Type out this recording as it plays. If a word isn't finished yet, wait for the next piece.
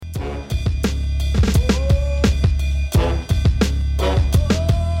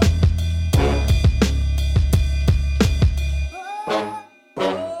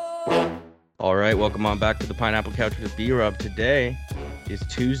Welcome on back to the Pineapple Couch with Brob. Today is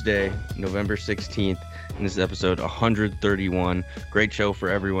Tuesday, November 16th, and this is episode 131. Great show for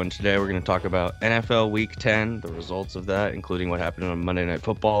everyone. Today we're going to talk about NFL Week 10, the results of that, including what happened on Monday Night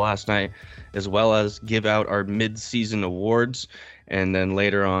Football last night, as well as give out our mid-season awards. And then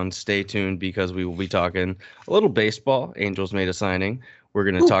later on, stay tuned because we will be talking a little baseball. Angels made a signing. We're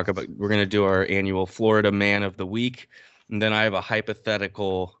going to do our annual Florida Man of the Week. And then I have a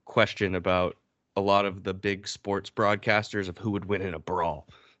hypothetical question about a lot of the big sports broadcasters of who would win in a brawl.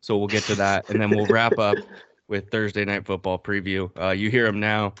 So we'll get to that, and then we'll wrap up with Thursday Night Football preview. You hear them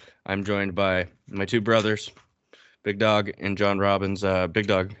now. I'm joined by my two brothers, Big Dog and John Robbins. Big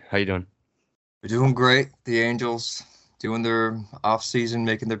Dog, how you doing? We're doing great. The Angels doing their off-season,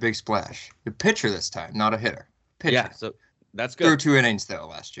 making their big splash. The pitcher this time, not a hitter. Pitcher. Yeah, so that's good. Threw 2 innings, though,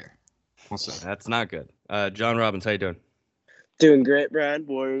 last year. We'll see. That's not good. John Robbins, how you doing? Doing great, Brad.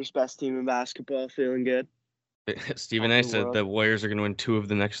 Warriors, best team in basketball. Feeling good. Stephen A. said the Warriors are going to win 2 of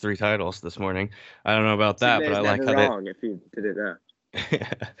the next 3 titles this morning. I don't know about that, but I like how wrong if he did it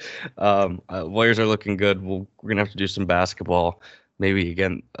now. Warriors are looking good. We're going to have to do some basketball maybe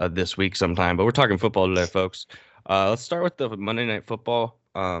again this week sometime, but we're talking football today, folks. Let's start with the Monday Night Football.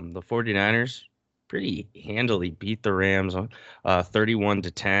 The 49ers pretty handily beat the Rams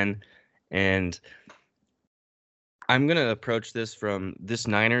 31-10, and I'm going to approach this from this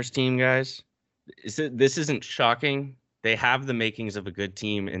Niners team, guys. This isn't shocking. They have the makings of a good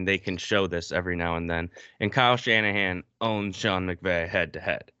team, and they can show this every now and then. And Kyle Shanahan owns Sean McVay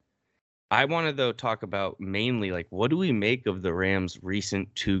head-to-head. I want to, though, talk about mainly, what do we make of the Rams'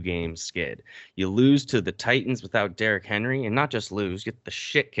 recent 2-game skid? You lose to the Titans without Derrick Henry, and not just lose, get the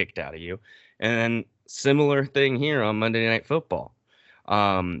shit kicked out of you. And then similar thing here on Monday Night Football.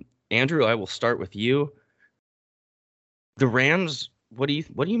 Andrew, I will start with you. The Rams, what do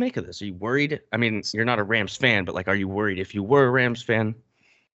you make of this? Are you worried? I mean, you're not a Rams fan, but are you worried if you were a Rams fan?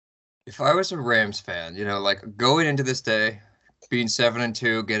 If I was a Rams fan, going into this day, being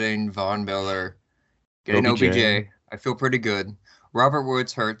 7-2, getting Von Miller, getting OBJ, I feel pretty good. Robert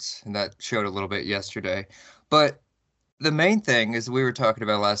Woods hurts, and that showed a little bit yesterday. But the main thing is we were talking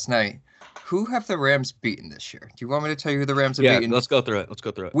about last night. Who have the Rams beaten this year? Do you want me to tell you who the Rams have beaten? Yeah, let's go through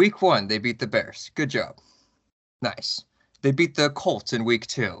it. Week 1, they beat the Bears. Good job. Nice. They beat the Colts in week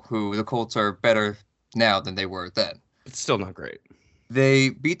 2, who the Colts are better now than they were then. It's still not great. They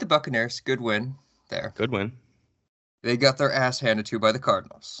beat the Buccaneers. Good win there. Good win. They got their ass handed to by the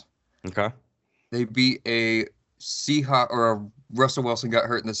Cardinals. Okay. They beat a Seahawks, or Russell Wilson got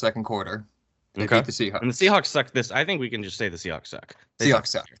hurt in the second quarter. They beat the Seahawks. And the Seahawks suck this. I think we can just say the Seahawks suck. Seahawks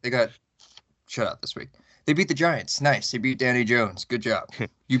suck. They got shut out this week. They beat the Giants. Nice. They beat Danny Jones. Good job.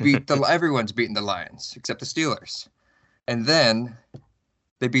 You beat everyone's beating the Lions, except the Steelers. And then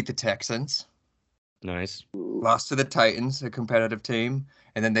they beat the Texans. Nice. Lost to the Titans, a competitive team.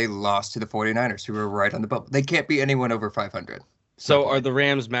 And then they lost to the 49ers, who were right on the bubble. They can't beat anyone over 500. So are the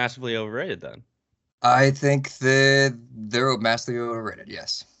Rams massively overrated then? I think they're massively overrated,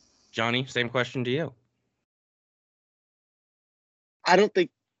 yes. Johnny, same question to you. I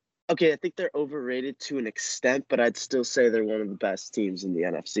think they're overrated to an extent, but I'd still say they're one of the best teams in the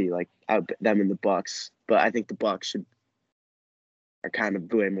NFC, them and the Bucs. But I think the Bucs are kind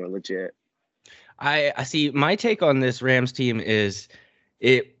of way more legit. I see. My take on this Rams team is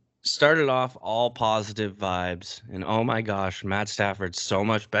it started off all positive vibes, and oh my gosh, Matt Stafford's so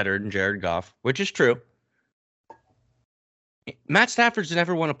much better than Jared Goff, which is true. Matt Stafford's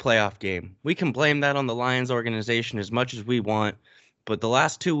never won a playoff game. We can blame that on the Lions organization as much as we want, but the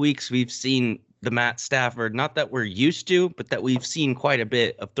last 2 weeks we've seen the Matt Stafford, not that we're used to, but that we've seen quite a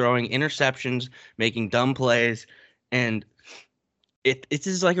bit of throwing interceptions, making dumb plays, and it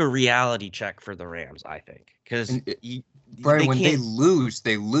is like a reality check for the Rams, I think, because Brian, when they lose,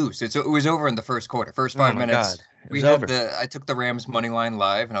 they lose. It was over in the first quarter, first 5 minutes. I took the Rams money line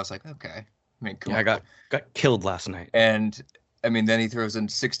live, and I was like, okay. I mean, come on. I got killed last night. And I mean, then he throws a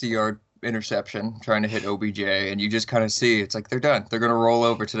 60-yard interception trying to hit OBJ, and you just kind of see it's like they're done. They're going to roll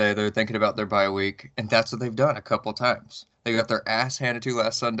over today. They're thinking about their bye week, and that's what they've done a couple times. They got their ass handed to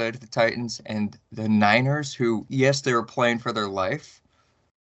last Sunday to the Titans, and the Niners, who, yes, they were playing for their life,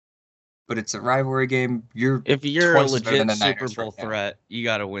 but it's a rivalry game. If you're a legit Super Bowl threat, you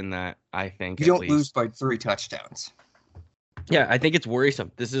got to win that, I think. You don't lose by 3 touchdowns. Yeah, I think it's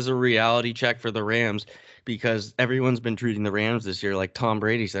worrisome. This is a reality check for the Rams because everyone's been treating the Rams this year like Tom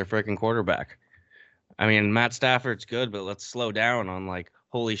Brady's their freaking quarterback. I mean, Matt Stafford's good, but let's slow down on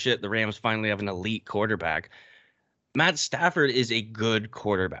holy shit, the Rams finally have an elite quarterback. Matt Stafford is a good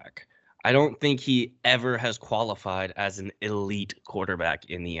quarterback. I don't think he ever has qualified as an elite quarterback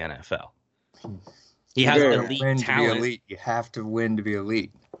in the NFL. He has Very elite win to be talent. elite. You have to win to be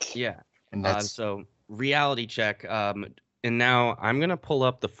elite. Yeah. And that's So reality check. And now I'm going to pull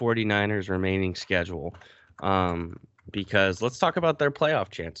up the 49ers remaining schedule because let's talk about their playoff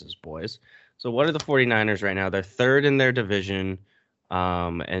chances, boys. So what are the 49ers right now? They're third in their division,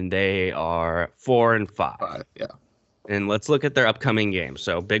 and they are 4-5. 5, yeah. And let's look at their upcoming games.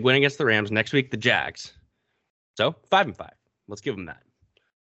 So big win against the Rams. Next week, the Jags. So 5-5. Let's give them that.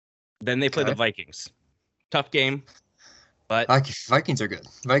 Then they play the Vikings. Tough game. But Vikings are good.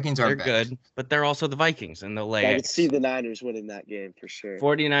 Vikings aren't they're bad. good, but they're also the Vikings, and they'll lay I eggs. could see the Niners winning that game for sure.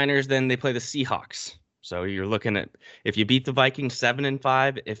 49ers, then they play the Seahawks. So you're looking at, if you beat the Vikings,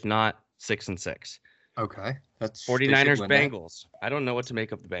 7-5, if not 6-6. Okay. That's 49ers, Bengals. I don't know what to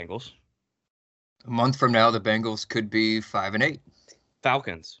make of the Bengals. A month from now, the Bengals could be 5-8.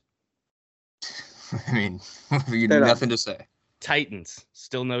 Falcons. I mean, nothing to say. Titans,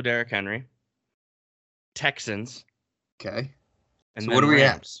 still no Derrick Henry. Texans. Okay. And so then what are we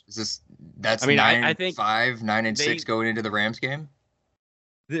Rams. at? That's I think 9-6 going into the Rams game?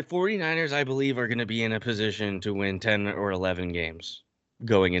 The 49ers, I believe, are going to be in a position to win 10 or 11 games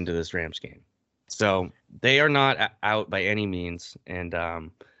going into this Rams game. So they are not out by any means. And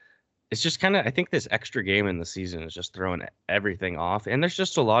it's just kind of, I think this extra game in the season is just throwing everything off. And there's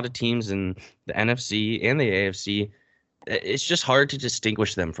just a lot of teams in the NFC and the AFC. It's just hard to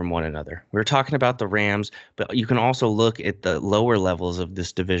distinguish them from one another. We're talking about the Rams, but you can also look at the lower levels of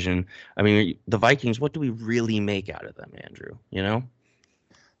this division. I mean, the Vikings, what do we really make out of them, Andrew? You know?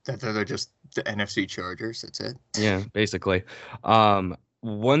 That they're just the NFC Chargers. That's it. Yeah, basically.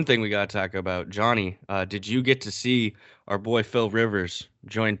 One thing we got to talk about, Johnny, did you get to see our boy Phil Rivers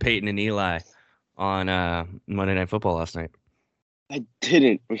join Peyton and Eli on Monday Night Football last night? I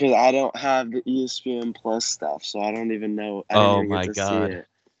didn't because I don't have the ESPN Plus stuff, so I don't even know. Oh my God.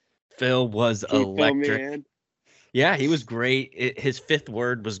 Phil was electric. Yeah, he was great. His fifth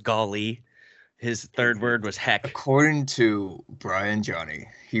word was golly. His third word was heck. According to Brian Johnny,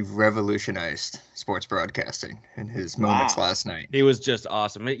 he revolutionized sports broadcasting in his moments last night. He was just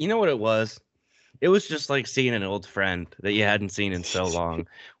awesome. You know what it was? It was just like seeing an old friend that you hadn't seen in so long.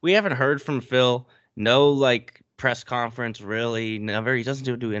 We haven't heard from Phil. No, press conference, really. Never. He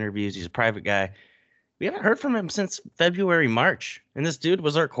doesn't do interviews. He's a private guy. We haven't heard from him since February, March. And this dude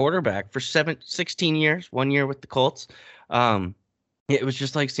was our quarterback for 16 years, 1 year with the Colts. It was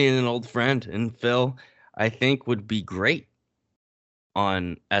just like seeing an old friend. And Phil, I think, would be great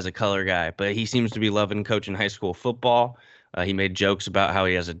as a color guy. But he seems to be loving coaching high school football. He made jokes about how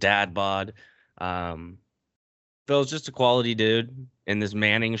he has a dad bod. Phil's just a quality dude. And this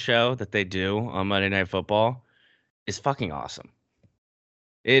Manning show that they do on Monday Night Football is fucking awesome.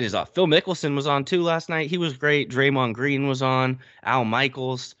 It is off. Phil Mickelson was on too last night. He was great. Draymond Green was on. Al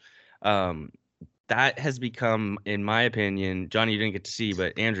Michaels. That has become, in my opinion, Johnny, you didn't get to see,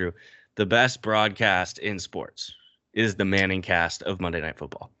 but Andrew, the best broadcast in sports is the Manning cast of Monday Night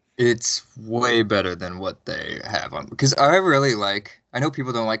Football. It's way better than what they have on, because I know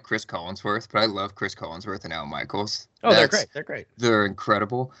people don't like Chris Collinsworth, but I love Chris Collinsworth and Al Michaels. Oh, they're great. They're great. They're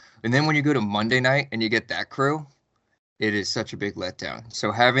incredible. And then when you go to Monday night and you get that crew, it is such a big letdown.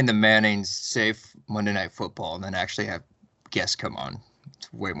 So having the Mannings safe Monday Night Football and then actually have guests come on,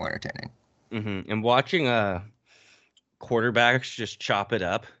 it's way more entertaining. Mm-hmm. And watching quarterbacks just chop it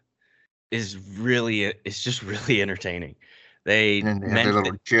up it's just really entertaining. They have their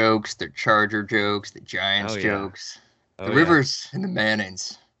little jokes, their Charger jokes, the Giants jokes. The Rivers and the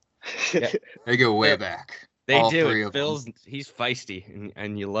Mannings. Yeah. They go way back. They all do. He's feisty,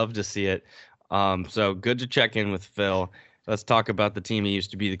 and you love to see it. So good to check in with Phil. Let's talk about the team he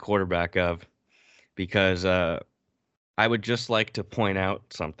used to be the quarterback of, because I would just like to point out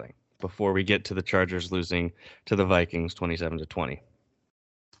something before we get to the Chargers losing to the Vikings 27-20.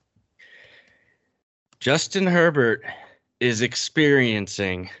 Justin Herbert is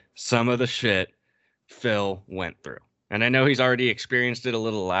experiencing some of the shit Phil went through. And I know he's already experienced it a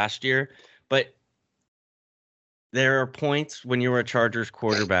little last year, but there are points when you're a Chargers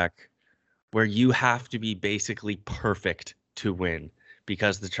quarterback where you have to be basically perfect to win,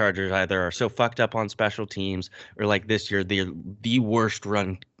 because the Chargers either are so fucked up on special teams or, like this year, they're the worst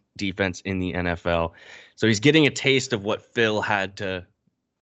run defense in the NFL. So he's getting a taste of what Phil had to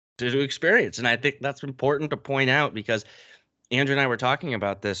experience. And I think that's important to point out, because Andrew and I were talking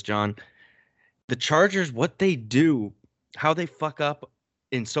about this, John. The Chargers, what they do, how they fuck up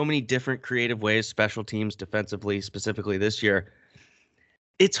in so many different creative ways, special teams, defensively, specifically this year.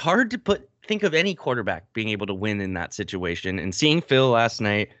 It's hard to think of any quarterback being able to win in that situation. And seeing Phil last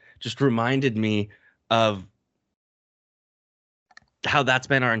night just reminded me of how that's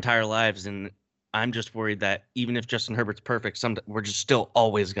been our entire lives. And I'm just worried that even if Justin Herbert's perfect, we're just still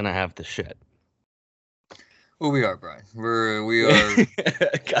always gonna have the shit. Well, we are, Brian. We are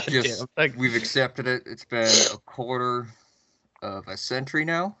just we've accepted it. It's been a quarter of a century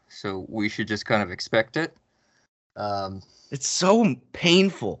now, so we should just kind of expect it. It's so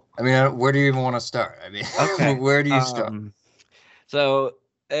painful. I mean, where do you even want to start? I mean, okay. Where do you start? So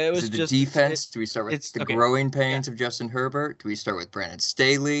it was Is it just the defense? Do we start with the growing pains of Justin Herbert? Do we start with Brandon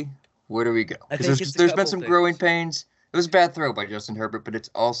Staley? Where do we go? Because there's been some growing pains. It was a bad throw by Justin Herbert, but it's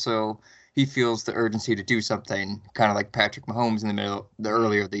also he feels the urgency to do something, kind of like Patrick Mahomes in the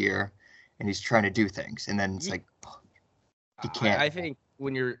earlier of the year, and he's trying to do things, and then it's like he can't. I think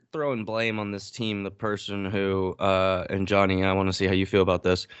when you're throwing blame on this team, the person who and Johnny, I want to see how you feel about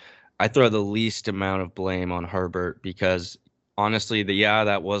this. I throw the least amount of blame on Herbert because honestly,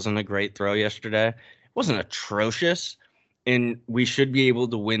 that wasn't a great throw yesterday. It wasn't atrocious, and we should be able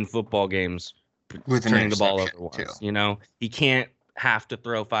to win football games with turning the ball over once. Too. You know, he can't have to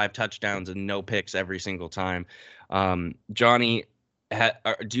throw 5 touchdowns and no picks every single time. Johnny,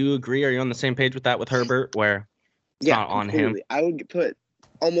 do you agree? Are you on the same page with that with Herbert? Where it's not on him. I would put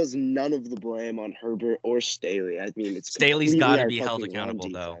almost none of the blame on Herbert or Staley. I mean, it's Staley's got to be held accountable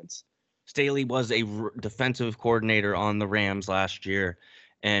though. Staley was a defensive coordinator on the Rams last year,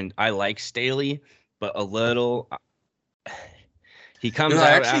 and I like Staley, but a little. He comes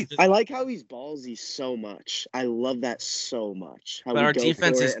out. I like how he's ballsy so much. I love that so much. But our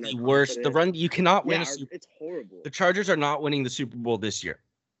defense is the worst. The run, you cannot win. It's horrible. The Chargers are not winning the Super Bowl this year.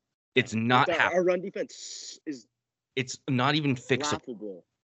 It's not happening. Our run defense is. It's not even fixable. Laughable.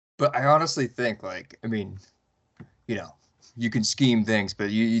 But I honestly think, you can scheme things, but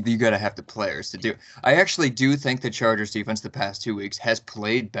you got to have the players to do it. I actually do think the Chargers defense the past 2 weeks has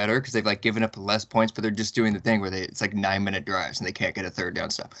played better because they've given up less points, but they're just doing the thing where it's 9-minute drives and they can't get a third down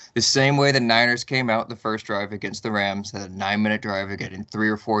stuff. The same way the Niners came out the first drive against the Rams, had a 9-minute drive, they're getting 3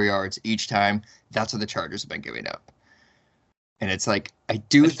 or 4 yards each time. That's what the Chargers have been giving up. And it's I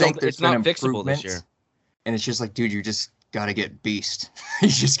do think there's been improvements. This year. And it's just dude, you just got to get beast. You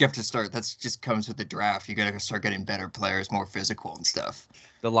just have to start. That's just comes with the draft. You got to start getting better players, more physical and stuff.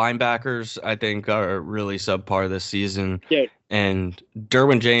 The linebackers, I think, are really subpar this season. Yeah. And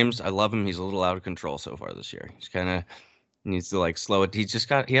Derwin James, I love him. He's a little out of control so far this year. He's kind of needs to slow it.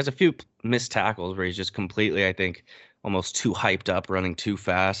 He has a few missed tackles where he's just completely, I think, almost too hyped up, running too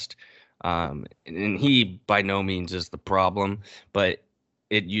fast. And he by no means is the problem, but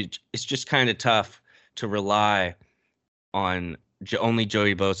it's just kind of tough to rely on only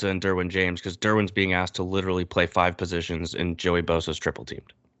Joey Bosa and Derwin James because Derwin's being asked to literally play 5 positions and Joey Bosa's triple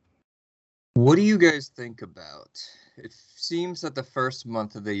teamed. What do you guys think about? It seems that the first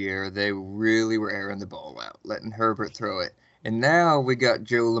month of the year, they really were airing the ball out, letting Herbert throw it. And now we got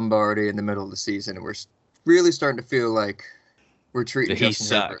Joe Lombardi in the middle of the season, and we're really starting to feel like we're treating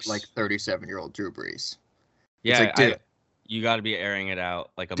Justin Herbert like 37-year-old Drew Brees. Yeah, you got to be airing it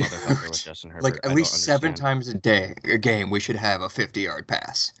out like a motherfucker with Justin Herbert. At least 7 times a game, we should have a 50-yard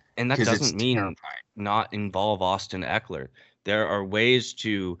pass. And that doesn't mean not involve Austin Eckler. There are ways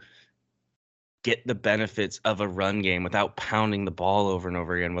to get the benefits of a run game without pounding the ball over and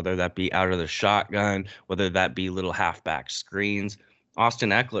over again, whether that be out of the shotgun, whether that be little halfback screens. Austin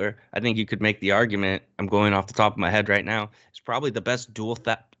Eckler, I think you could make the argument, I'm going off the top of my head right now, is probably the best dual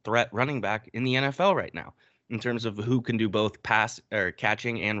threat running back in the NFL right now, in terms of who can do both pass or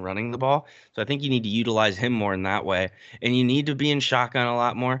catching and running the ball. So I think you need to utilize him more in that way. And you need to be in shotgun a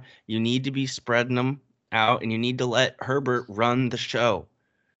lot more. You need to be spreading them out, and you need to let Herbert run the show.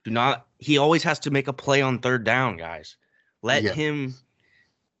 He always has to make a play on third down, guys. Let him.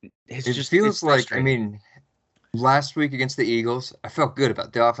 It feels like, last week against the Eagles, I felt good about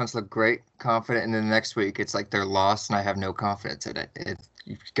it. The offense looked great, confident, and then the next week it's they're lost and I have no confidence in it.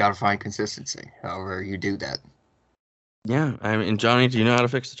 You've got to find consistency, however you do that. Yeah, Johnny, do you know how to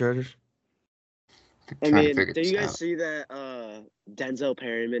fix the Chargers? Do you guys see that Denzel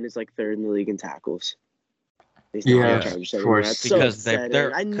Perryman is 3rd in the league in tackles? He's not on the Chargers anymore. That's because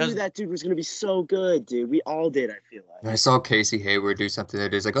I knew that dude was going to be so good, dude. We all did, I feel like. And I saw Casey Hayward do something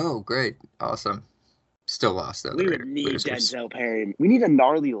that is oh, great, awesome. Still lost, though. We would need Denzel Perryman. We need a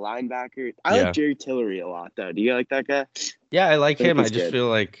gnarly linebacker. I like Jerry Tillery a lot, though. Do you like that guy? Yeah, I like him. I just feel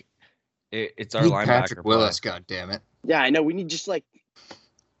like it's our linebacker. Patrick Willis, goddammit. Yeah, I know. We need just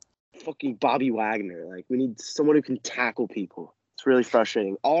fucking Bobby Wagner. We need someone who can tackle people. It's really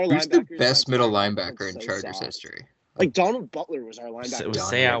frustrating. Who's the best middle linebacker in Chargers history? Donald Butler was our linebacker.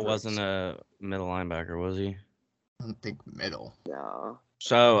 Sayat wasn't a middle linebacker, was he? I don't think middle. No.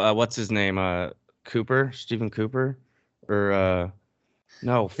 So, what's his name? Cooper? Stephen Cooper? Or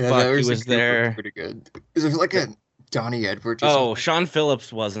No, Yeah, that fuck, he was receiver group was there. pretty good. Is there like a Donnie Edwards or Oh, something? Sean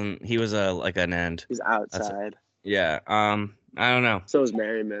Phillips wasn't. He was like an end. He's That's outside. yeah. I don't know. So is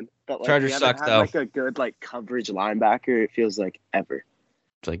Merriman. But like we Chargers haven't suck had though. like a good like coverage linebacker, it feels like ever.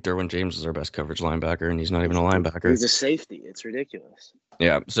 It's like Derwin James is our best coverage linebacker, and he's not even a He's linebacker. a safety. It's ridiculous.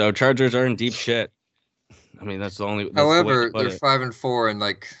 Yeah. So Chargers are in deep shit. I mean, that's the way to However, put they're it. 5-4, and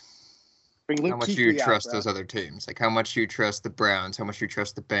like, Bring how Luke much do you Kuechly out, trust bro. those other teams? Like, how much do you trust the Browns? How much do you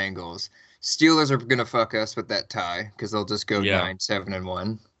trust the Bengals? Steelers are gonna fuck us with that tie because they'll just go Yeah.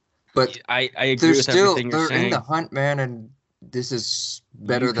 9-7-1. But I agree they're with everything you're they're in the saying. hunt, man, and this is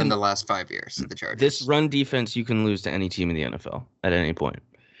better than the last 5 years of the Chargers. This run defense, you can lose to any team in the NFL at any point,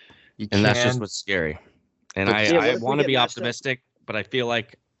 You and that's just can, what's scary. And but Yeah, what I if we want to get be matched up? optimistic, but I feel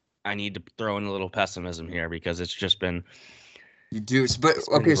like I need to throw in a little pessimism here because it's just been. you do. But It's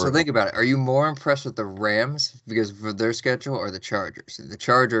been okay, so brutal. think about it. Are you more impressed with the Rams because of their schedule or the Chargers? The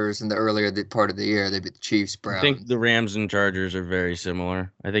Chargers in the earlier part of the year, they beat the Chiefs, I think Browns. the Rams and Chargers are very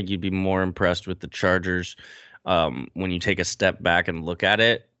similar. I think you'd be more impressed with the Chargers when you take a step back and look at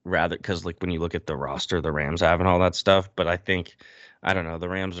it, rather because like when you look at the roster the Rams have and all that stuff. But I don't know, the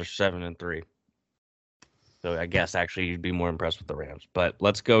Rams are 7-3, so I guess actually you'd be more impressed with the Rams. But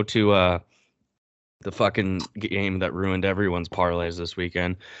let's go to the fucking game that ruined everyone's parlays this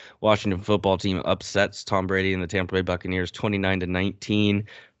weekend. Washington football team upsets Tom Brady and the Tampa Bay Buccaneers 29-19.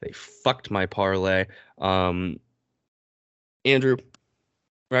 They fucked my parlay. Andrew,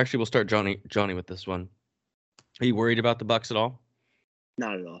 or actually, we'll start Johnny with this one. Are you worried about the Bucks at all?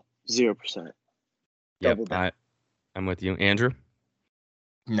 Not at all. 0%. Yep, Double down. I'm with you, Andrew.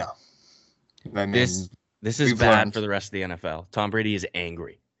 No, I mean This is we've bad learned. for the rest of the NFL. Tom Brady is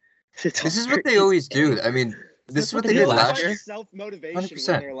angry. This is what they always do. I mean, this is what they did last year. Self-motivation when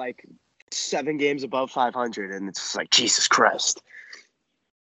 100%. they're like 7 games above 500, and it's just like, Jesus Christ.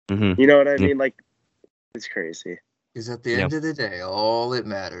 Mm-hmm. You know what I mean? Like, it's crazy. Because at the end of the day, all that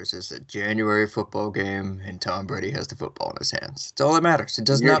matters is a January football game, and Tom Brady has the football in his hands. It's all that matters. It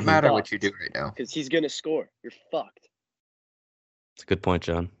does not matter what you do right now. Because he's going to score. You're fucked. It's a good point,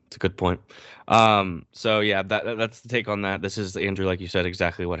 John. It's a good point. So yeah, that's the take on that. This is, Andrew, like you said,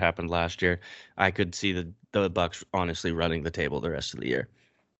 exactly what happened last year. I could see the Bucks honestly running the table the rest of the year.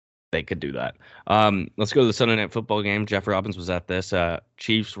 They could do that. Let's go to the Sunday Night Football game. Jeff Robbins was at this.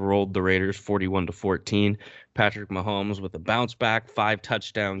 Chiefs rolled the Raiders 41-14. Patrick Mahomes with a bounce back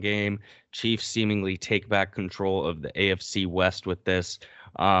 5-touchdown game. Chiefs seemingly take back control of the AFC West with this.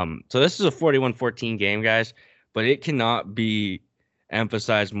 So this is a 41-14 game, guys, but it cannot be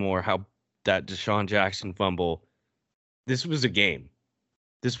emphasized more how that Deshaun Jackson fumble. This was a game.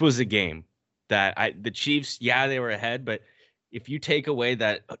 This was a game that the Chiefs, yeah, they were ahead, but if you take away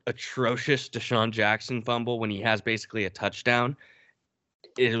that atrocious Deshaun Jackson fumble when he has basically a touchdown,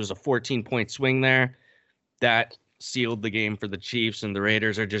 it was a 14-point swing there. That sealed the game for the Chiefs, and the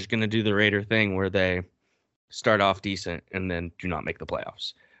Raiders are just going to do the Raider thing where they start off decent and then do not make the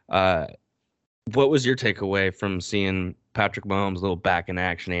playoffs. What was your takeaway from seeing Patrick Mahomes a little back in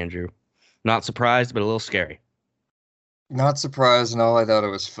action, Andrew? Not surprised, but a little scary. Not surprised, and all I thought it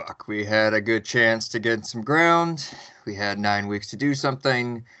was fuck. We had a good chance to get some ground. We had 9 weeks to do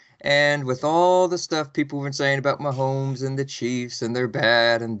something. And with all the stuff people have been saying about Mahomes and the Chiefs and they're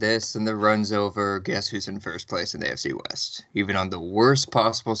bad and this and the runs over, guess who's in first place in the AFC West? Even on the worst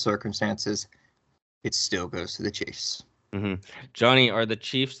possible circumstances, it still goes to the Chiefs. Mm-hmm. Johnny, are the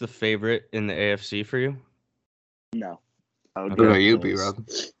Chiefs the favorite in the AFC for you? No. What about you, B-Rob?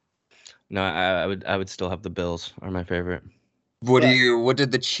 No, I would still have the Bills are my favorite. What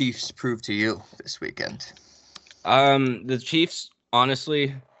did the Chiefs prove to you this weekend? The Chiefs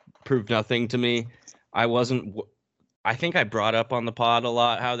honestly proved nothing to me. I think I brought up on the pod a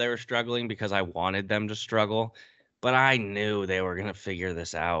lot how they were struggling because I wanted them to struggle, but I knew they were going to figure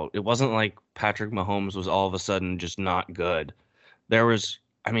this out. It wasn't like Patrick Mahomes was all of a sudden just not good.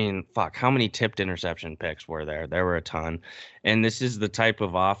 How many tipped interception picks were there? There were a ton. And this is the type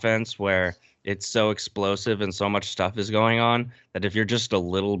of offense where it's so explosive and so much stuff is going on that if you're just a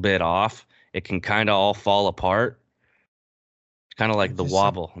little bit off, it can kind of all fall apart. It's kind of like the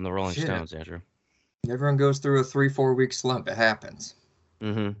wobble on the Rolling Stones, Andrew. Everyone goes through a 3-4 week slump. It happens.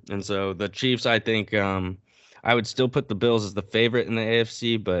 Mm-hmm. And so the Chiefs, I think, I would still put the Bills as the favorite in the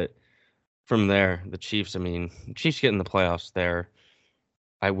AFC, but from there, the Chiefs get in the playoffs there.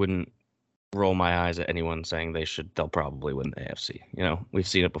 I wouldn't roll my eyes at anyone saying they'll probably win the AFC. You know, we've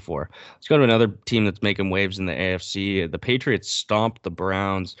seen it before. Let's go to another team that's making waves in the AFC. The Patriots stomped the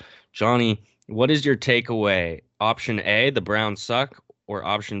Browns. Johnny, what is your takeaway? Option A, the Browns suck, or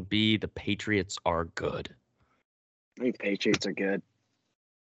option B, the Patriots are good? I think Patriots are good.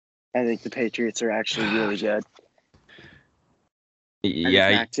 I think the Patriots are actually really good. Yeah.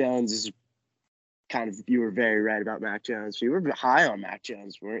 Mac Jones is kind of, you were very right about Mac Jones. You were high on Mac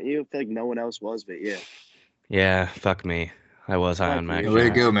Jones, weren't you? I feel like no one else was, but yeah. Yeah, fuck me. I was high on Mac Yeah, way to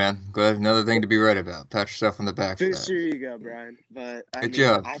Jones. go, man. Glad another thing to be right about. Pat yourself on the back for Boost that. your ego, Brian. But Good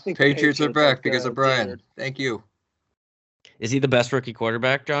job. I think Patriots the are back because of good, Brian. dude. Thank you. Is he the best rookie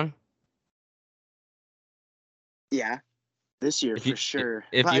quarterback, John? Yeah, this year for sure.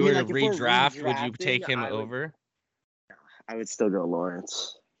 If But you were to if we're redraft, would you redrafting, take him over? I would still go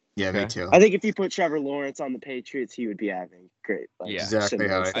Lawrence. Yeah, me Okay. too. I think if you put Trevor Lawrence on the Patriots, he would be having great. Yeah. Exactly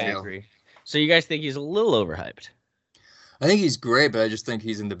how I I feel. agree. So you guys think he's a little overhyped? I think he's great, but I just think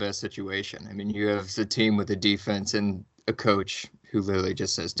he's in the best situation. I mean, you have a team with a defense and a coach who literally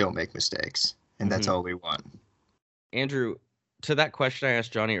just says, don't make mistakes. And that's all we want. Andrew, to that question I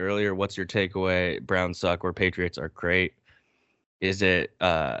asked Johnny earlier, what's your takeaway? Browns suck or Patriots are great? Is it,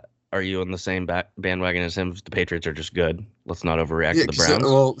 are you on the same bandwagon as him? The Patriots are just good. Let's not overreact to the Browns.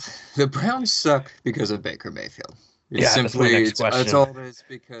 Well, the Browns suck because of Baker Mayfield. It's that's my next question. That's all it is,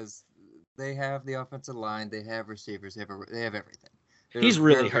 because they have the offensive line, they have receivers, they have everything. He's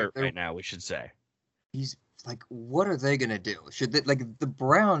really hurt right now, we should say. He's like, what are they gonna do? Should they, like, the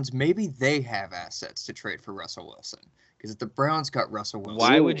Browns? Maybe they have assets to trade for Russell Wilson, because if the Browns got Russell Wilson,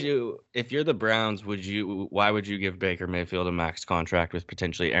 why would you? If you're the Browns, why would you give Baker Mayfield a max contract with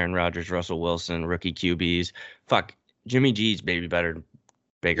potentially Aaron Rodgers, Russell Wilson, rookie QBs? Fuck, Jimmy G's maybe better than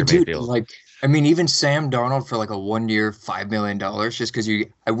Baker Mayfield. Like, I mean, even Sam Darnold for like a 1 year, $5 million, just because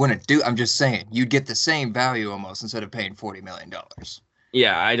I wouldn't do. I'm just saying, you'd get the same value almost instead of paying $40 million.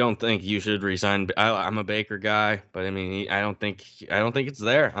 Yeah, I don't think you should resign. I'm a Baker guy, but I mean, I don't think it's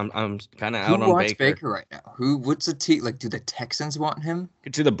there. I'm kind of out on Who wants Baker. Baker right now? What's the team? Like, do the Texans want him?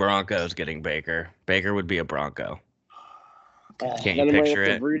 Could see the Broncos getting Baker. Baker would be a Bronco. Can't you then picture I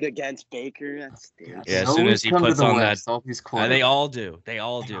have it? to root against Baker. That's Yeah, as soon as he puts on that, they all do. They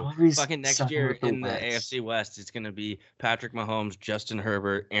all do. Fucking next year in the AFC West, it's gonna be Patrick Mahomes, Justin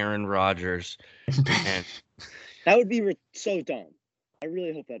Herbert, Aaron Rodgers, and that would be so dumb. I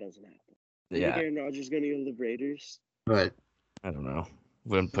really hope that doesn't happen. Yeah. Aaron Rodgers gonna go to the Raiders? But I don't know.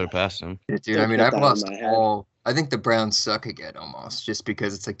 Wouldn't put it past him. Dude, I mean, I've lost all. I think the Browns suck again almost, just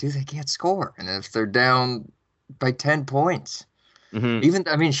because it's like, dude, they can't score, and if they're down by 10 points. Even,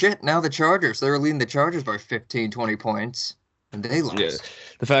 I mean, shit, now the Chargers, they were leading the Chargers by 15, 20 points, and they lost. Yeah.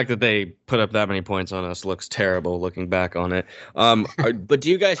 The fact that they put up that many points on us looks terrible looking back on it. But do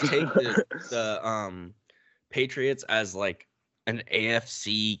you guys take the Patriots as like an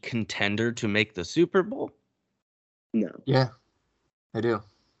AFC contender to make the Super Bowl? No. Yeah, I do.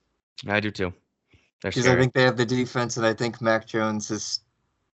 I do too. Because I think they have the defense, and I think Mac Jones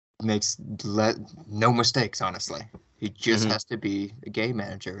makes no mistakes, honestly. He just has to be a game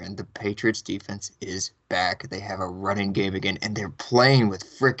manager, and the Patriots defense is back. They have a running game again, and they're playing with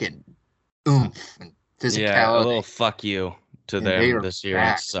frickin' oomph and physicality. Yeah, a little fuck you to them this year.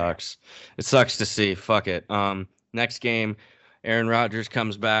 Back. It sucks. It sucks to see. Fuck it. Next game, Aaron Rodgers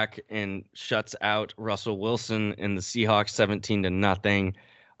comes back and shuts out Russell Wilson in the Seahawks 17-0.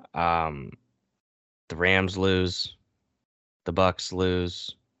 The Rams lose. The Bucks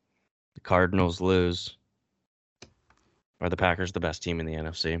lose. The Cardinals lose. Are the Packers the best team in the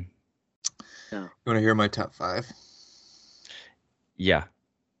NFC? No. You want to hear my top 5? Yeah.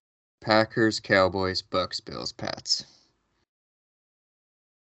 Packers, Cowboys, Bucks, Bills, Pats.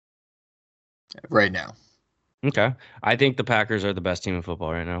 Right now. Okay. I think the Packers are the best team in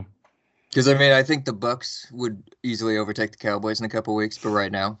football right now. Because, I mean, I think the Bucks would easily overtake the Cowboys in a couple weeks, but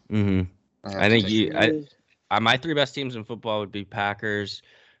right now. I think my 3 best teams in football would be Packers,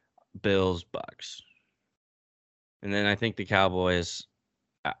 Bills, Bucks. And then I think the Cowboys,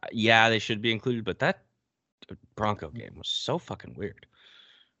 they should be included, but that Bronco game was so fucking weird.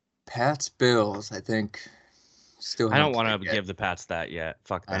 Pats, Bills, I think, still. I don't want to give the Pats that yet.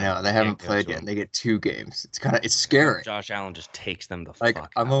 Fuck that. I know they haven't played yet. They get 2 games. It's scary. Josh Allen just takes them the fuck out.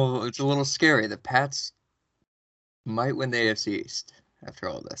 It's a little scary. The Pats might win the AFC East after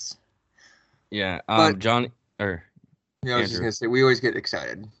all this. Yeah. But, John I was just gonna say, we always get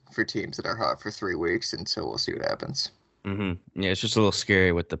excited for teams that are hot for 3 weeks, and so we'll see what happens. Yeah, it's just a little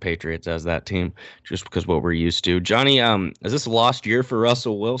scary with the Patriots as that team, just because what we're used to. Johnny, is this a lost year for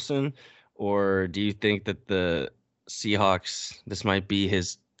Russell Wilson, or do you think that the Seahawks, this might be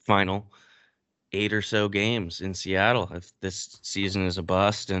his final 8 or so games in Seattle? If this season is a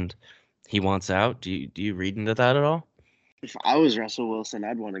bust and he wants out, do you read into that at all? If I was Russell Wilson,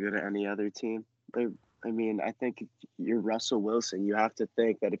 I'd want to go to any other team. I mean, I think if you're Russell Wilson, you have to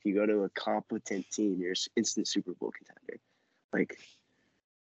think that if you go to a competent tean, you're an instant Super Bowl contender. Like,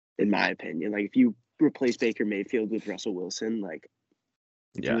 in my opinion. Like if you replace Baker Mayfield with Russell Wilson, like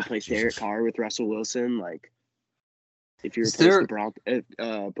if you replace Derek Carr with Russell Wilson, like if you replace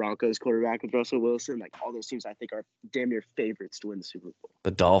the Broncos quarterback with Russell Wilson, like all those teams I think are damn near favorites to win the Super Bowl.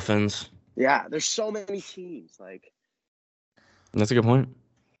 The Dolphins. Yeah, there's so many teams. Like that's a good point.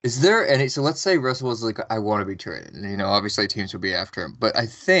 Is there any? So let's say Russell was like, I want to be traded, and obviously teams would be after him. But I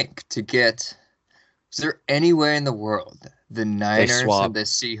think is there any way in the world the Niners and the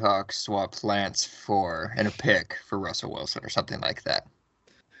Seahawks swapped Lance and a pick for Russell Wilson or something like that?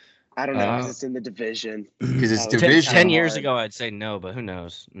 I don't know because it's in the division. Because it's division. 10 years ago, I'd say no, but who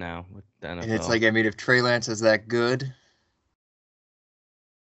knows now with the NFL. And it's like, if Trey Lance is that good.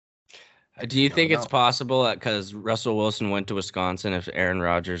 Do you think it's possible that because Russell Wilson went to Wisconsin, if Aaron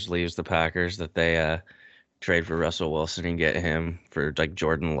Rodgers leaves the Packers, that they trade for Russell Wilson and get him for like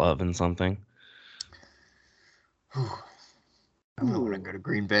Jordan Love and something? I don't want to go to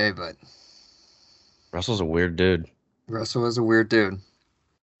Green Bay, but Russell's a weird dude. Russell is a weird dude.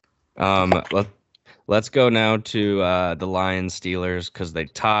 Let's go now to the Lions Steelers because they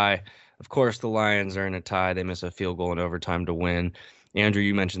tie. Of course, the Lions are in a tie. They miss a field goal in overtime to win. Andrew,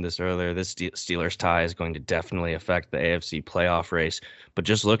 you mentioned this earlier. This Steelers tie is going to definitely affect the AFC playoff race. But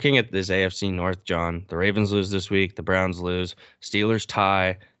just looking at this AFC North, John, the Ravens lose this week. The Browns lose. Steelers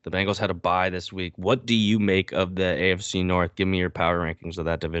tie. The Bengals had a bye this week. What do you make of the AFC North? Give me your power rankings of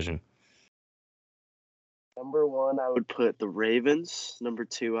that division. Number 1, I would put the Ravens. Number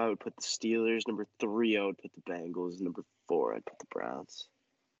 2, I would put the Steelers. Number 3, I would put the Bengals. Number 4, I'd put the Browns.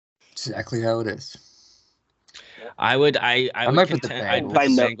 Exactly how it is. I might put the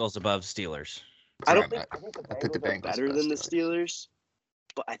Bengals above Steelers. I think the Bengals are better than the Steelers,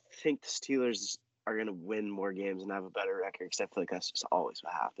 but I think the Steelers are going to win more games and have a better record because I feel like that's just always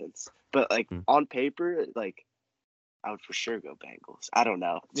what happens. But like on paper, like I would for sure go Bengals. I don't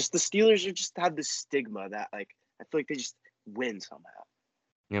know. Just the Steelers just have this stigma that like I feel like they just win somehow.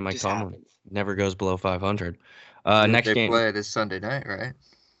 Yeah, Mike Tomlin never goes below 500. Next game. They play this Sunday night, right?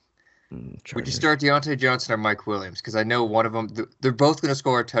 Would you start Deontay Johnson or Mike Williams? Because I know one of them, they're both going to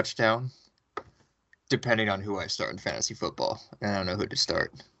score a touchdown, depending on who I start in fantasy football. And I don't know who to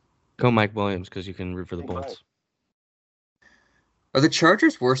start. Go Mike Williams because you can root for the Bulls. Are the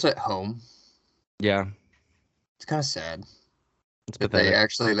Chargers worse at home? Yeah. It's kind of sad. It's that they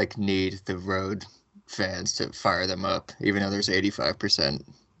actually need the road fans to fire them up, even though there's 85%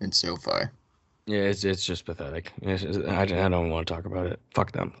 in SoFi. Yeah, it's just pathetic. I don't want to talk about it.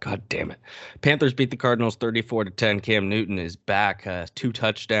 Fuck them. God damn it. Panthers beat the Cardinals 34-10. Cam Newton is back. 2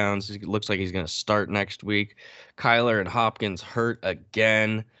 touchdowns. It looks like he's going to start next week. Kyler and Hopkins hurt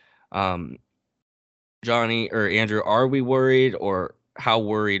again. Johnny or Andrew, are we worried or how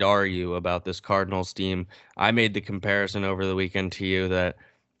worried are you about this Cardinals team? I made the comparison over the weekend to you that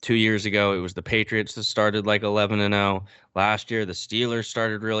 2 years ago it was the Patriots that started like 11-0. Last year the Steelers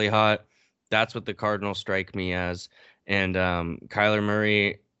started really hot. That's what the Cardinals strike me as. And Kyler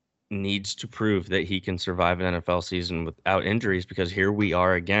Murray needs to prove that he can survive an NFL season without injuries because here we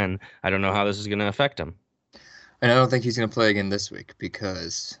are again. I don't know how this is going to affect him. And I don't think he's going to play again this week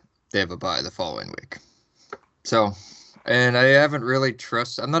because they have a bye the following week. So, and I haven't really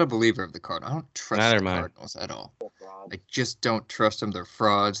I'm not a believer of the Cardinals. I don't trust the Cardinals at all. I just don't trust them. They're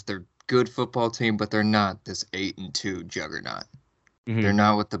frauds. They're a good football team, but they're not this 8-2 juggout. Mm-hmm. They're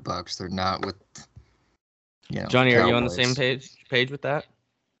not with the Bucks. They're not with, Johnny, are you on the same page with that?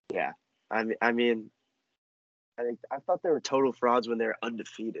 Yeah. I mean, I thought they were total frauds when they were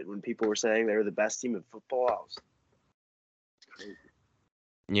undefeated. When people were saying they were the best team in football, I was crazy.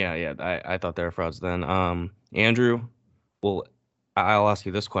 Yeah. I thought they were frauds then. Andrew, well, I'll ask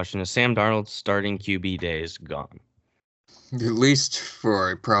you this question: is Sam Darnold's starting QB days gone? At least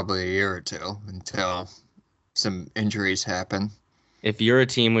for probably a year or two until some injuries happen. If you're a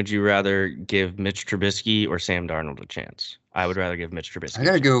team, would you rather give Mitch Trubisky or Sam Darnold a chance? I would rather give Mitch Trubisky. I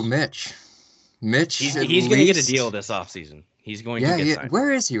gotta go Mitch. He's going to get a deal this offseason. He's going to get signed.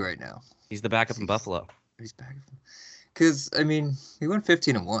 Where is he right now? He's the backup in Buffalo. He's back. Because, I mean, he went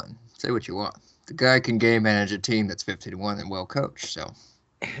 15-1. Say what you want. The guy can game manage a team that's 15-1 and well coached. So,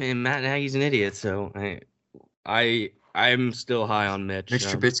 and Matt Nagy's an idiot. So I'm still high on Mitch. Mitch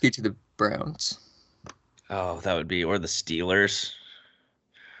Trubisky to the Browns. Oh, that would be, or the Steelers,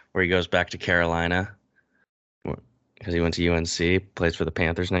 where he goes back to Carolina because he went to UNC, plays for the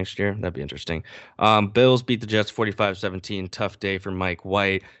Panthers next year. That'd be interesting. Bills beat the Jets 45-17. Tough day for Mike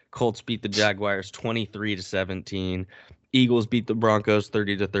White. Colts beat the Jaguars 23-17. Eagles beat the Broncos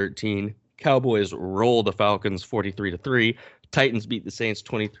 30-13. Cowboys roll the Falcons 43-3. Titans beat the Saints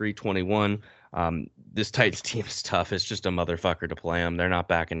 23-21. this Titans team is tough. It's just a motherfucker to play them. They're not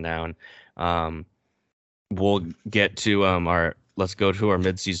backing down. We'll get to let's go to our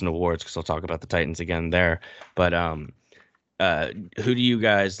midseason awards because I'll talk about the Titans again there. But who do you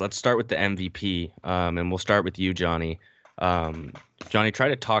guys? Let's start with the MVP, and we'll start with you, Johnny. Johnny, try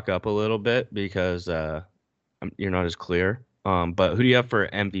to talk up a little bit because you're not as clear. But who do you have for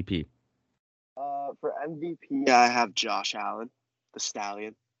MVP? For MVP, I have Josh Allen, the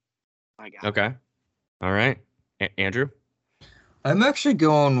Stallion. Okay. All right. Andrew? I'm going to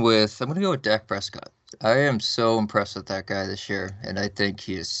go with Dak Prescott. I am so impressed with that guy this year, and I think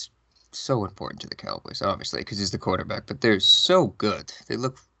he is so important to the Cowboys, obviously, because he's the quarterback, but they're so good. They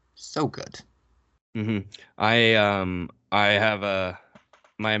look so good. Mm-hmm. I have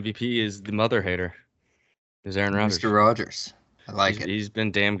my MVP is the mother hater. Is Aaron Rodgers. Mr. Rodgers. I like it. He's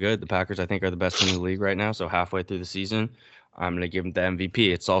been damn good. The Packers, I think, are the best team in the league right now. So halfway through the season, I'm going to give him the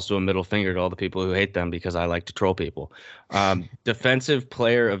MVP. It's also a middle finger to all the people who hate them because I like to troll people. Defensive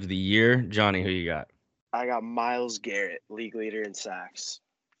player of the year, Johnny, who you got? I got Myles Garrett, league leader in sacks.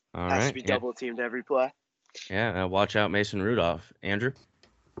 All Has right. to be double teamed every play. Yeah, watch out Mason Rudolph. Andrew?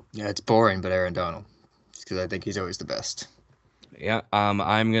 Yeah, it's boring, but Aaron Donald. Because I think he's always the best. Yeah,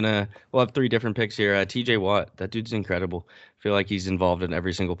 we'll have three different picks here. TJ Watt, that dude's incredible. I feel like he's involved in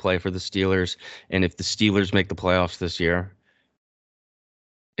every single play for the Steelers. And if the Steelers make the playoffs this year,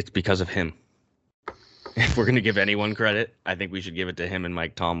 it's because of him. If we're going to give anyone credit, I think we should give it to him and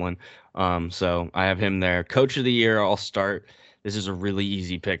Mike Tomlin. So I have him there. Coach of the year, I'll start. This is a really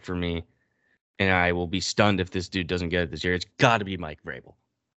easy pick for me. And I will be stunned if this dude doesn't get it this year. It's got to be Mike Vrabel.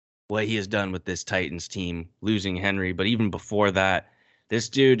 What he has done with this Titans team, losing Henry. But even before that, this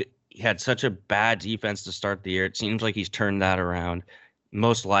dude had such a bad defense to start the year. It seems like he's turned that around.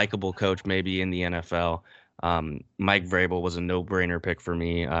 Most likable coach maybe in the NFL. Mike Vrabel was a no-brainer pick for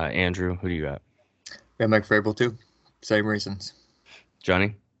me. Andrew, who do you got? Yeah, Mike Vrabel too. Same reasons.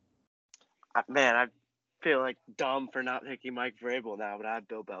 Johnny? Man, I feel like dumb for not picking Mike Vrabel now, but I have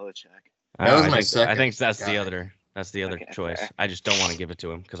Bill Belichick. That was my second. I think that's guy. the other. That's the other choice. Fair. I just don't want to give it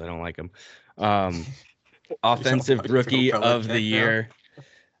to him because I don't like him. Offensive rookie of the year.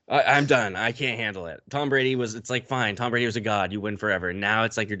 I'm done. I can't handle it. Tom Brady it's like, fine. Tom Brady was a god. You win forever. Now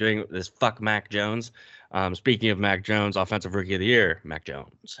it's like you're doing this fuck Mac Jones. Speaking of Mac Jones, offensive rookie of the year, Mac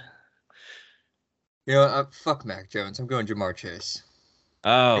Jones. You know, fuck Mac Jones. I'm going Jamar Chase.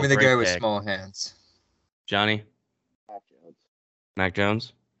 Oh, give me the guy with small hands. Johnny? Mac Jones. Mac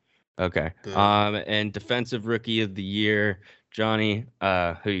Jones? Okay. Good. And defensive rookie of the year, Johnny,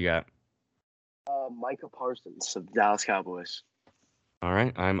 who you got? Micah Parsons of the Dallas Cowboys. All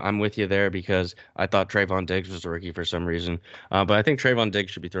right, I'm with you there because I thought Trayvon Diggs was a rookie for some reason, but I think Trayvon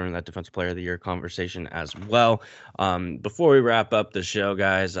Diggs should be thrown in that Defensive Player of the Year conversation as well. Before we wrap up the show,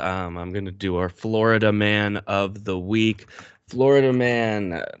 guys, I'm going to do our Florida Man of the Week. Florida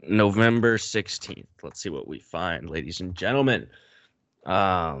Man, November 16th. Let's see what we find, ladies and gentlemen.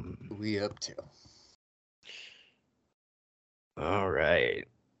 We up to. All right.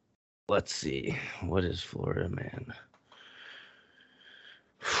 Let's see. What is Florida Man?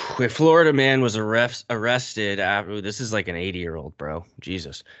 A Florida man was arrested after, this is like an 80-year-old, bro.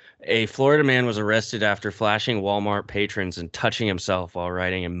 Jesus. A Florida man was arrested after flashing Walmart patrons and touching himself while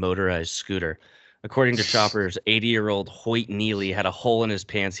riding a motorized scooter. According to shoppers, 80-year-old Hoyt Neely had a hole in his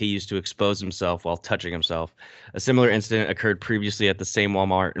pants he used to expose himself while touching himself. A similar incident occurred previously at the same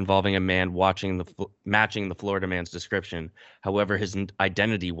Walmart involving a man matching the Florida man's description. However, his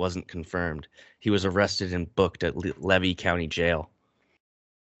identity wasn't confirmed. He was arrested and booked at Levy County Jail.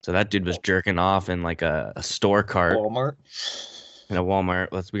 So that dude was jerking off in like a store cart. Walmart? In a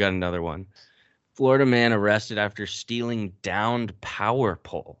Walmart. We got another one. Florida man arrested after stealing downed power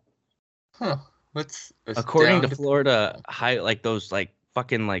pole. Huh. According to Florida, those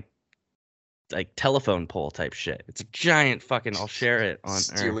fucking telephone pole type shit. It's a giant fucking, I'll share it on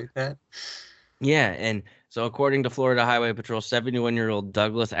stealing that? Yeah, and so according to Florida Highway Patrol, 71-year-old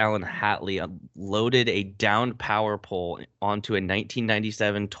Douglas Allen Hatley loaded a downed power pole onto a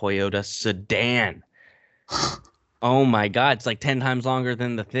 1997 Toyota sedan. Oh my God, it's like 10 times longer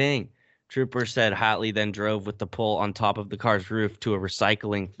than the thing. Troopers said Hatley then drove with the pole on top of the car's roof to a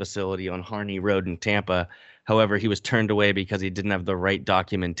recycling facility on Harney Road in Tampa. However, he was turned away because he didn't have the right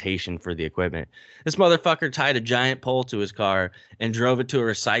documentation for the equipment. This motherfucker tied a giant pole to his car and drove it to a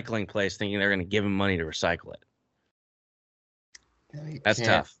recycling place thinking they're going to give him money to recycle it. That's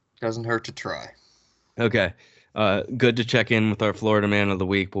tough. Doesn't hurt to try. Okay. Good to check in with our Florida Man of the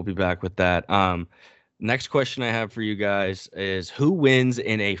Week. We'll be back with that. Next question I have for you guys is, who wins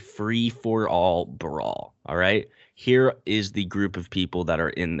in a free-for-all brawl? All right. Here is the group of people that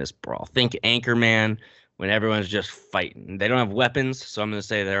are in this brawl. Think Anchorman when everyone's just fighting. They don't have weapons, so I'm going to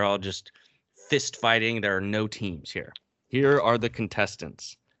say they're all just fist fighting. There are no teams here. Here are the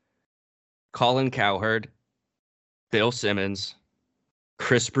contestants. Colin Cowherd, Bill Simmons,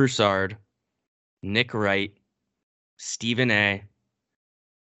 Chris Broussard, Nick Wright, Stephen A.,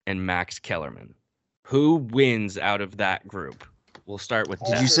 and Max Kellerman. Who wins out of that group? We'll start with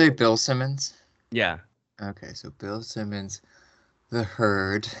Did you say Bill Simmons? Yeah. Okay, so Bill Simmons, the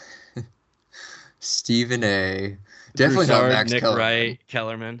Herd, Stephen A. Definitely Broussard, not Max Nick Kellerman. Wright,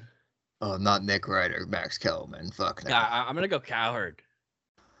 Kellerman. Oh, not Nick Wright or Max Kellerman. Fuck no. Yeah, I'm going to go Cowherd.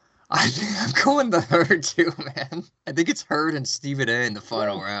 I'm going the Herd too, man. I think it's Herd and Stephen A. in the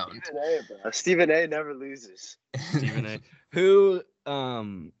final round. Stephen A., bro. Stephen A. never loses. Stephen A. Who,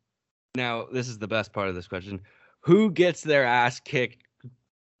 now this is the best part of this question. Who gets their ass kicked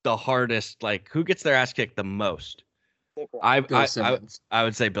the hardest? Like, who gets their ass kicked the most? Bill Simmons. I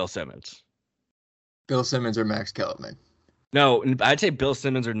would say Bill Simmons. Bill Simmons or Max Kellerman? No, I'd say Bill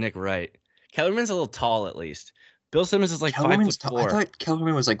Simmons or Nick Wright. Kellerman's a little tall, at least. Bill Simmons is like Kellerman's 5'4". I thought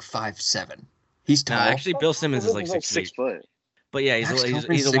Kellerman was like 5'7". He's tall. No, actually, Bill Simmons is like 6 foot. But yeah, Max he's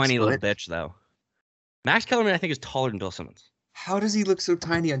Kellerman's a whiny 6 little foot? bitch, though. Max Kellerman, I think, is taller than Bill Simmons. How does he look so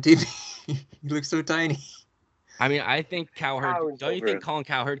tiny on TV? He looks so tiny. I mean, I think Cowherd. Cowherd's Don't you over think it. Colin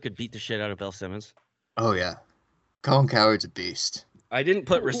Cowherd could beat the shit out of Bill Simmons? Oh yeah, Colin Cowherd's a beast. I didn't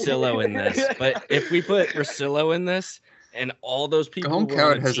put Rosillo in this, but if we put Rosillo in this, and all those people Colin were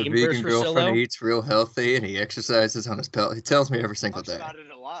Cowherd on a has a team vegan versus girlfriend. Rosillo, He eats real healthy and he exercises on his pellet. He tells me every single Talks day. about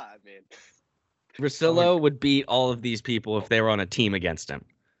it a lot, man. Rosillo would beat all of these people if they were on a team against him.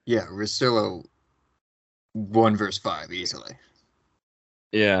 Yeah, Rosillo 1 versus 5 easily.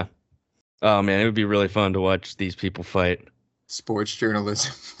 Yeah. Oh man, it would be really fun to watch these people fight. Sports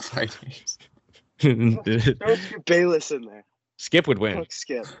journalism fighting. Throw Bayless in there. Skip would win. Fuck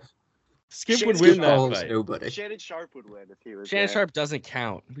Skip. Skip would Skip win that follows fight. nobody. Shannon Sharp would win if he was Shannon there. Sharp doesn't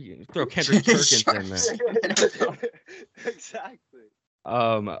count. We throw Kendrick Perkins in there. Exactly.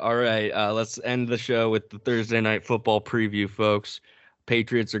 All right. Let's end the show with the Thursday night football preview, folks.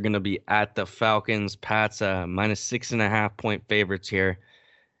 Patriots are going to be at the Falcons. Pats minus 6.5 point favorites here.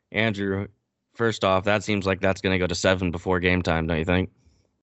 Andrew, first off, that seems like that's going to go to 7 before game time, don't you think?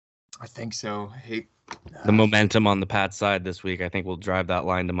 I think so. The momentum on the Pats side this week, I think, will drive that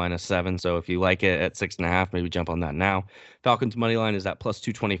line to minus 7. So if you like it at 6.5, maybe jump on that now. Falcons money line is at plus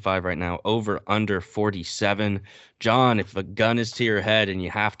 225 right now. Over under 47. John, if a gun is to your head and you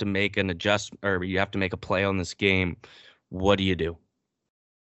have to make an adjustment or you have to make a play on this game, what do you do?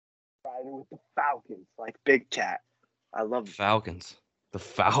 Riding with the Falcons, like Big Cat. I love Falcons. The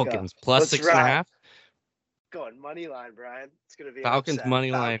Falcons go. plus Let's 6.5. going money line, Brian. It's gonna be Falcons upset.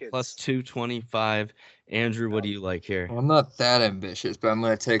 money line Falcons. plus 225. Andrew, what do you like here? Well, I'm not that ambitious, but I'm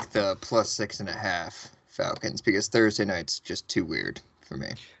going to take the plus 6.5 Falcons because Thursday night's just too weird for me.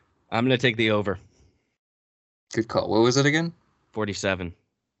 I'm going to take the over. Good call. What was it again? 47.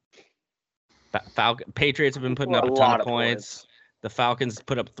 Patriots have been putting up A a ton lot of of points. The Falcons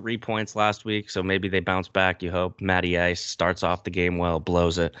put up 3 points last week, so maybe they bounce back, you hope. Matty Ice starts off the game well,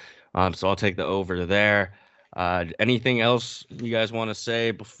 blows it. So I'll take the over there. Anything else you guys want to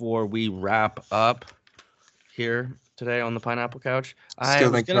say before we wrap up here today on the Pineapple Couch?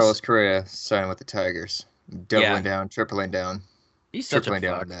 Still think Carlos Correa signing with the Tigers. Doubling down, tripling down. He's such tripling a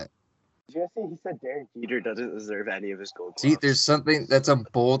down fuck. on that. Did you guys see he said Derek Jeter doesn't deserve any of his gold gloves? See, there's something that's a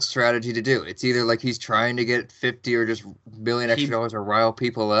bold strategy to do. It's either like he's trying to get 50 or just $1 million extra dollars or rile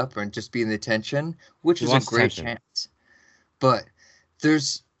people up and just be in the attention, which is a great chance. But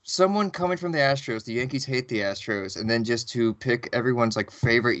there's someone coming from the Astros. The Yankees hate the Astros, and then just to pick everyone's like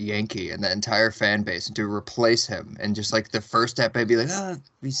favorite Yankee and the entire fan base and to replace him and just like the first step, I'd be like,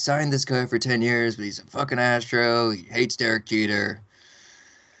 we signed this guy for 10 years, but he's a fucking Astro. He hates Derek Jeter.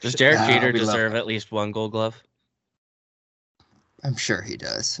 Does Derek Jeter we love deserve him. at least 1 gold glove? I'm sure he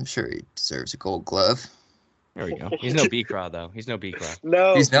does. I'm sure he deserves a gold glove. There we go. He's no B-Crowd, though. He's no B-Crowd.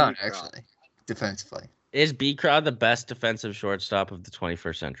 No, He's not, B-Crowd. actually, defensively. Is B-Crowd the best defensive shortstop of the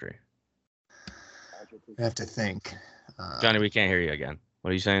 21st century? I have to think. Johnny, we can't hear you again. What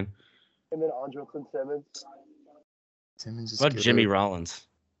are you saying? And then Andrelton Simmons. Simmons is What about good. Jimmy Rollins?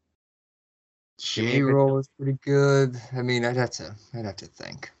 J-Roll is pretty good. I mean, I'd have to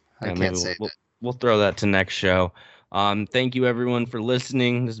think. I Yeah, can't maybe say that. We'll throw that to next show. Thank you, everyone, for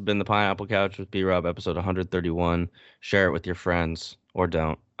listening. This has been the Pineapple Couch with B-Rob, episode 131. Share it with your friends, or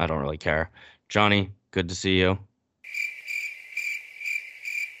don't. I don't really care. Johnny, good to see you.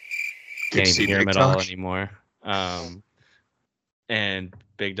 Can't even hear him at all anymore. And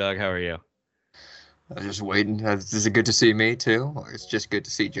Big Dog, how are you? I'm just waiting. Is it good to see me too, or it's just good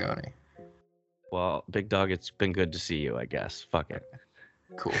to see Johnny? Well, big dog, it's been good to see you, I guess. Fuck it.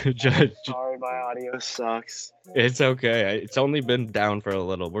 Cool. Sorry, my audio sucks. It's okay. It's only been down for a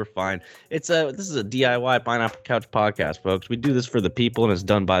little. We're fine. This is a DIY Pineapple Couch podcast, folks. We do this for the people, and it's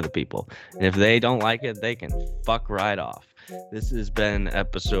done by the people. And if they don't like it, they can fuck right off. This has been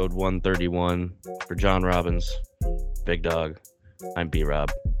episode 131 for John Robbins, Big Dog. I'm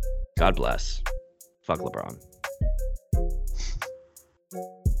B-Rob. God bless. Fuck LeBron.